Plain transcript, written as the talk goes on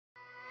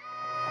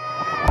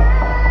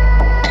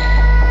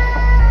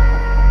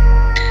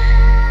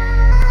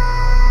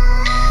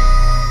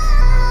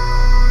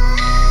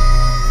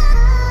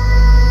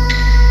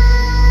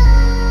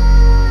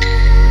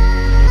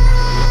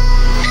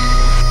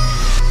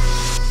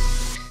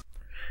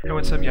Hey,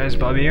 what's up guys,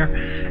 Bobby here,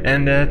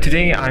 and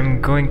today I'm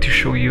going to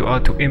show you how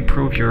to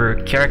improve your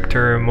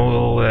character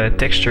model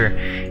texture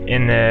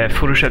in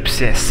Photoshop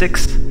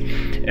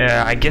CS6.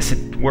 I guess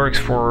it works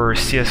for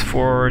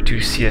CS4 to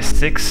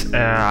CS6.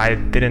 I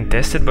didn't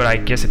test it, but I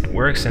guess it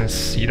works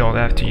since you don't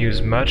have to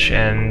use much,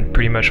 and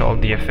pretty much all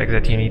the effects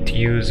that you need to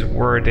use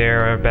were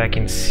there back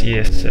in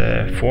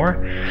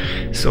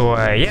CS4. So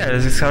yeah,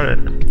 let's get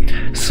started.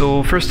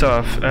 So first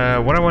off,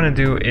 what I want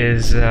to do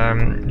is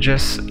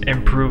just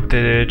improve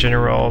the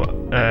general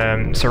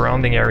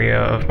surrounding area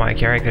of my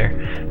character,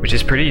 which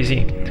is pretty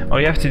easy. All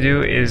you have to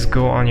do is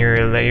go on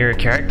your layer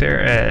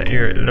character,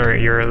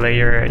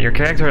 your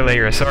character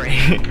layer, sorry,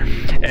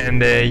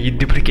 and you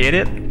duplicate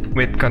it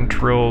with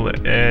Control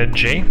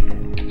J,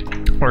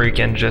 or you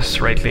can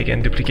just right click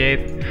and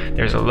duplicate.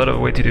 There's a lot of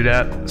way to do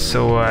that,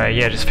 so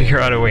yeah, just figure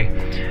out a way.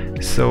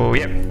 So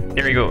yeah,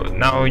 there you go.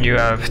 Now you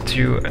have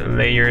two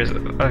layers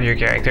of your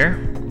character,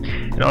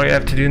 and all you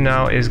have to do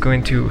now is go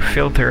into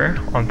filter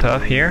on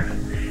top here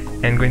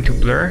and go into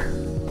blur,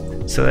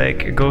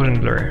 select golden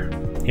blur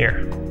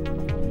here.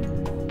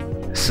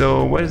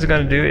 So what it's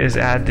gonna do is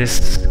add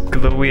this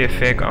glowy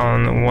effect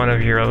on one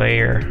of your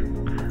layer,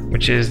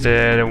 which is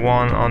the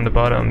one on the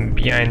bottom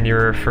behind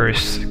your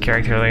first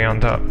character layer on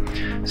top.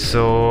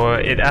 So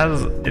it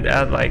adds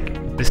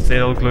like this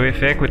little glow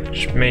effect,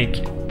 which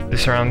make the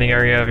surrounding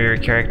area of your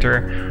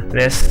character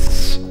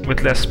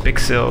with less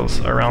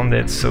pixels around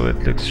it, so it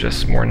looks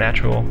just more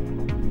natural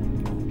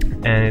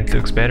and it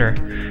looks better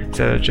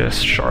instead of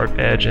just sharp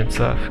edge and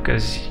stuff,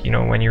 because you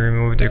know, when you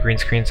remove the green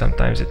screen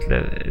sometimes it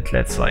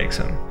lets like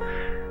some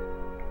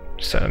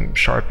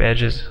sharp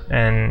edges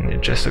and it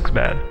just looks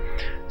bad.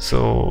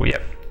 So yeah,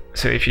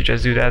 so if you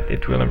just do that,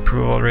 it will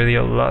improve already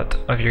a lot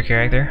of your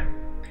character,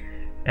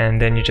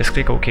 and then you just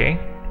click OK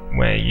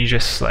when you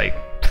just like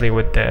play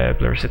with the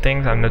blur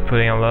settings. I'm not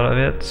putting a lot of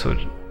it, so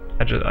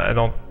I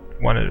don't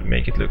want to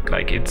make it look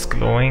like it's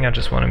glowing. I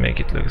just want to make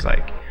it look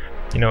like,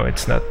 you know,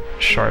 it's not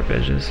sharp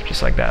edges,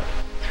 just like that.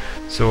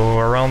 So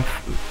around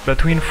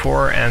between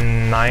 4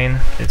 and 9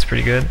 it's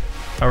pretty good.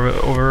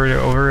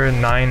 Over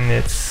 9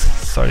 it's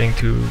starting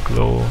to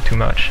glow too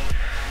much.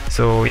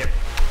 So yeah,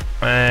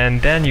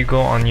 and then you go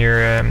on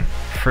your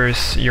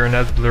first your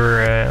not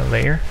blur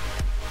layer,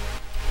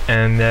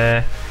 and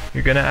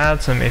you're gonna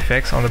add some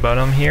effects on the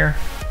bottom here.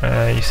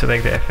 You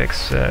select the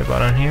effects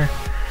button here,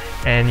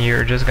 and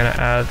you're just gonna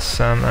add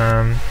some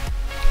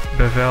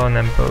bevel and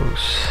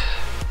emboss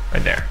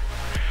right there.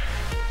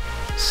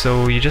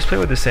 So you just play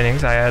with the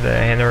settings. I add a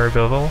Henry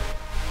bevel.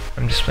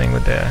 I'm just playing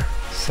with the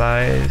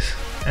size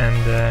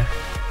and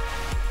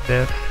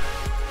depth,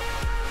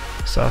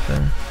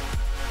 soften,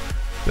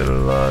 did a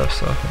lot of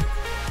soften.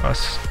 I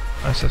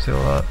softened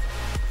a lot.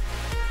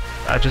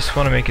 I just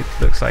want to make it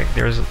look like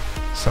there's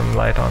some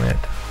light on it.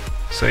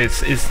 So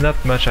it's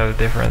not much of a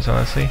difference,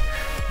 honestly,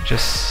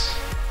 just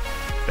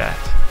that.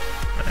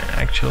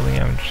 Actually,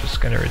 I'm just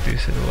gonna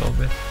reduce it a little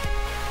bit.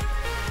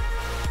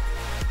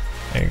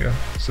 There you go.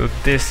 So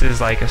this is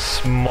like a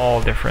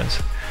small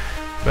difference,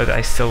 but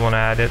I still want to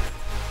add it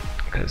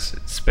because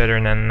it's better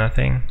than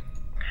nothing.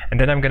 And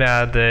then I'm gonna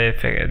add the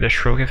effect, the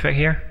stroke effect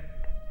here.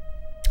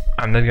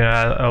 I'm not gonna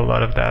add a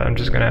lot of that. I'm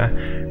just gonna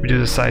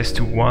reduce the size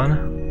to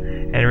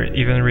 1 and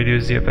even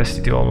reduce the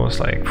opacity to almost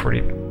like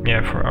 40,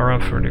 yeah, for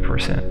around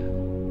 40%.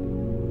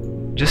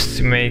 Just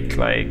to make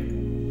like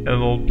a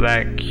little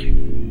black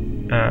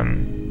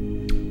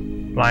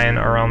line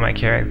around my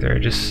character,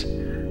 just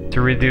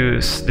to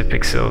reduce the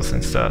pixels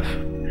and stuff.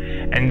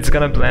 And it's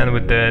gonna blend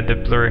with the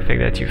blur effect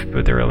that you've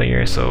put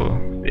earlier, so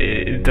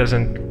it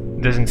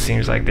doesn't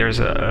seem like there's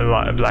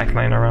a black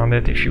line around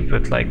it if you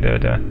put like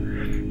the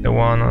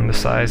one on the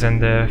size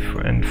and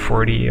around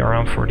 40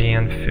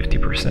 and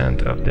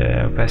 50% of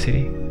the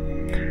opacity.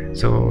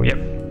 So yep,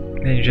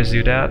 then you just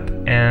do that,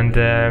 and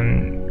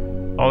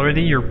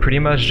already you're pretty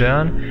much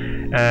done.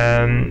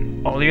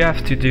 All you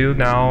have to do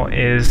now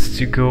is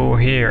to go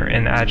here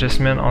in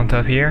adjustment on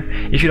top here.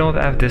 If you don't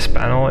have this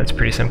panel, it's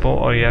pretty simple.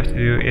 All you have to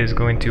do is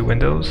go into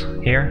Windows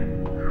here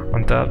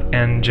on top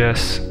and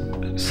just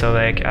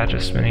select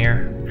adjustment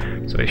here.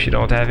 So if you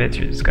don't have it,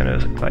 you're just gonna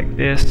look like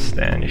this.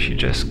 Then if you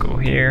just go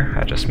here,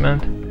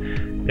 adjustment,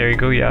 there you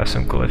go, you have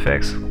some cool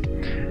effects.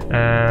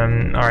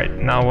 Alright,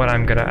 now what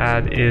I'm gonna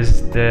add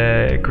is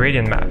the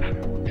gradient map.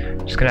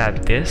 I'm just gonna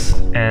add this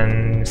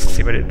and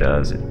see what it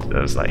does. It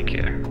does like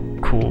a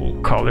cool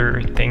color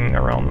thing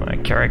around my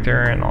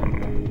character and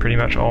on pretty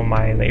much all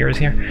my layers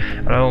here.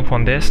 But I don't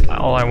want this.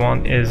 All I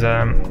want is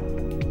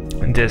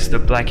the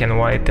black and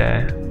white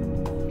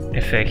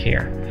effect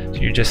here.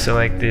 So you just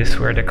select this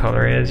where the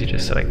color is, you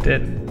just select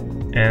it,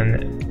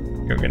 and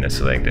you're gonna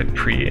select the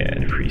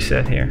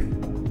preset here.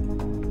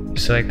 You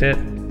select it,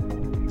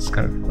 it's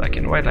kind of black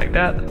and white like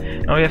that.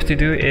 And all you have to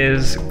do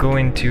is go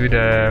into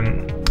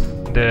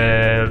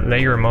the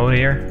layer mode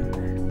here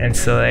and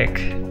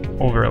select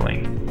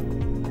overlay.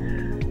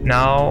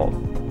 Now,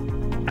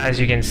 as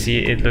you can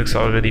see, it looks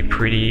already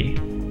pretty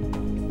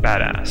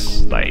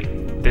badass. Like,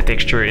 the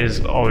texture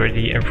is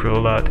already improved a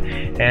lot,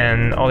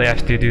 and all you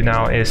have to do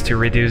now is to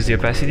reduce the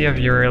opacity of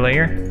your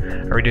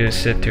layer.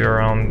 Reduce it to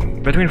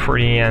around between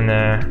 40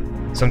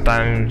 and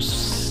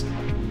sometimes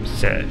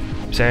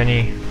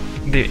 70.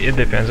 It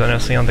depends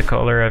honestly on the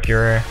color of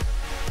your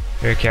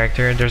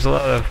character. There's a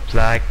lot of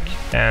black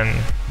and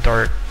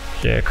dark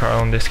color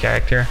on this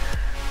character,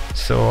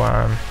 so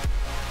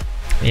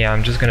yeah,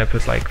 I'm just gonna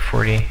put like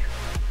 40.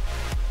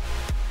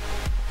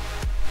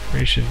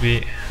 It should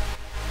be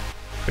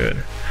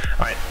good.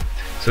 Alright,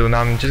 so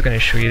now I'm just gonna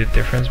show you the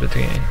difference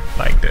between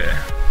like the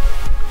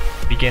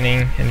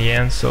beginning and the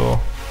end. So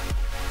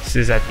this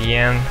is at the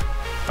end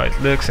how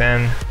it looks,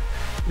 and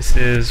this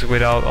is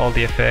without all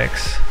the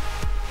effects.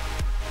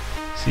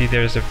 See,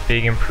 there's a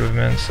big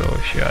improvement. So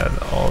if you add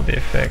all the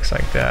effects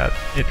like that,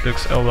 it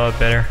looks a lot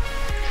better.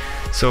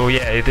 So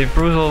yeah, it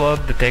improves a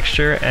lot the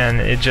texture,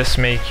 and it just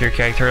makes your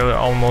character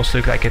almost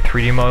look like a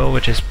 3D model,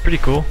 which is pretty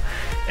cool.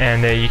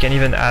 And you can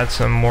even add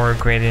some more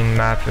gradient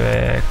map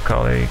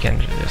color. You can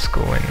just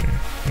go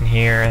in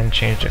here and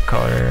change the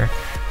color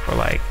for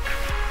like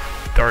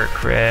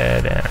dark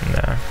red and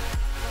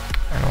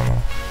I don't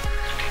know,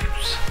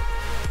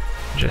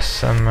 just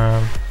some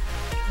I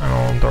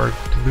don't know, dark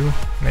blue,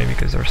 maybe,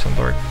 because there's some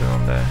dark blue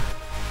on the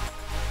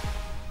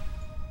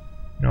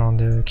on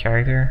the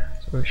character.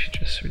 So we should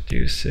just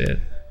reduce it,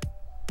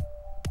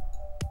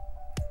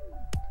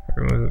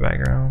 remove the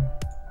background.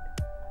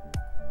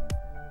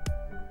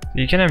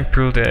 You can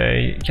improve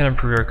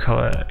your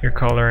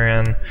color,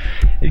 and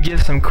it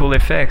gives some cool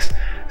effects.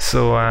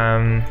 So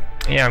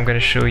yeah, I'm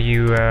gonna show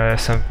you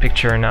some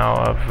picture now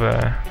of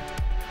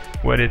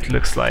what it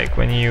looks like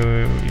when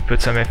you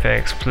put some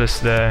effects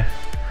plus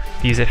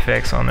these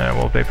effects on a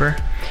wallpaper.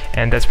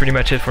 And that's pretty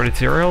much it for the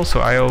tutorial. So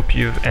I hope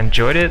you've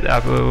enjoyed it. I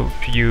hope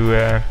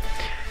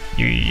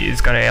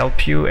it's gonna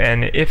help you,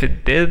 and if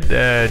it did,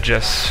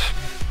 just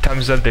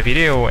thumbs up the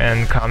video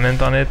and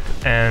comment on it,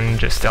 and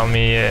just tell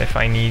me if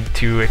I need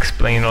to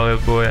explain a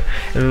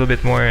little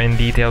bit more in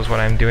details what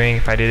I'm doing,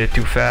 if I did it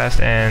too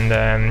fast.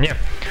 And yeah,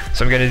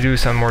 so I'm gonna do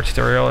some more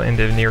tutorial in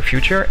the near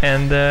future.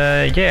 And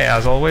yeah,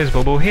 as always,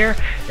 Bobo here,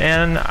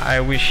 and I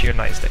wish you a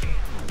nice day.